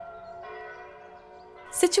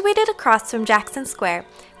Situated across from Jackson Square,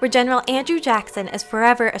 where General Andrew Jackson is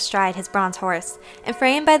forever astride his bronze horse, and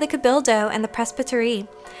framed by the Cabildo and the Presbytery,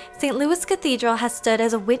 St. Louis Cathedral has stood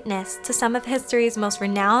as a witness to some of history's most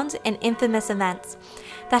renowned and infamous events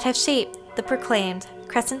that have shaped the proclaimed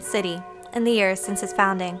Crescent City in the years since its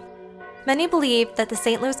founding. Many believe that the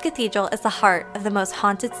St. Louis Cathedral is the heart of the most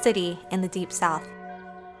haunted city in the Deep South.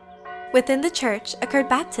 Within the church occurred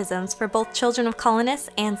baptisms for both children of colonists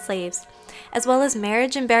and slaves, as well as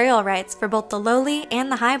marriage and burial rites for both the lowly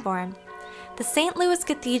and the highborn. The St. Louis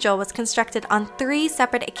Cathedral was constructed on 3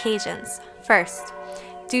 separate occasions. First,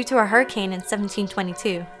 due to a hurricane in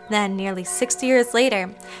 1722, then nearly 60 years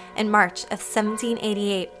later, in March of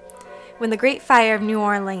 1788, when the Great Fire of New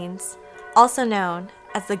Orleans, also known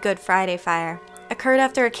as the Good Friday Fire, occurred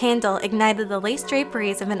after a candle ignited the lace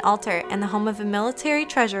draperies of an altar in the home of a military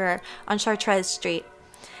treasurer on Chartres Street.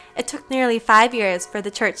 It took nearly 5 years for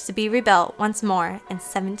the church to be rebuilt once more in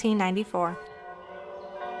 1794.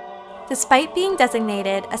 Despite being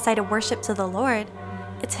designated a site of worship to the Lord,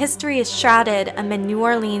 its history is shrouded amid New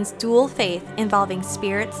Orleans' dual faith involving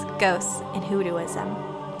spirits, ghosts, and hoodooism,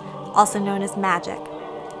 also known as magic.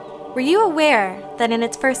 Were you aware that in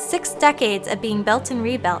its first 6 decades of being built and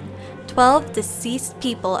rebuilt, 12 deceased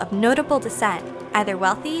people of notable descent, either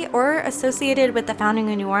wealthy or associated with the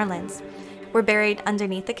founding of New Orleans, were buried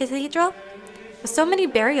underneath the cathedral? With so many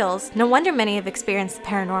burials, no wonder many have experienced the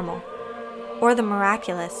paranormal, or the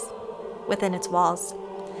miraculous, within its walls,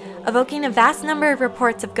 evoking a vast number of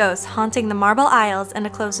reports of ghosts haunting the marble aisles and the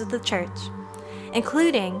close of the church,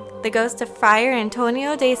 including the ghost of Friar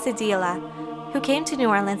Antonio de Sedilla, who came to New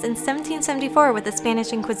Orleans in 1774 with the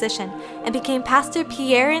Spanish Inquisition and became Pastor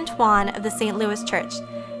Pierre Antoine of the St. Louis Church.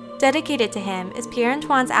 Dedicated to him is Pierre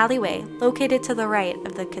Antoine's alleyway, located to the right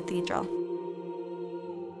of the cathedral.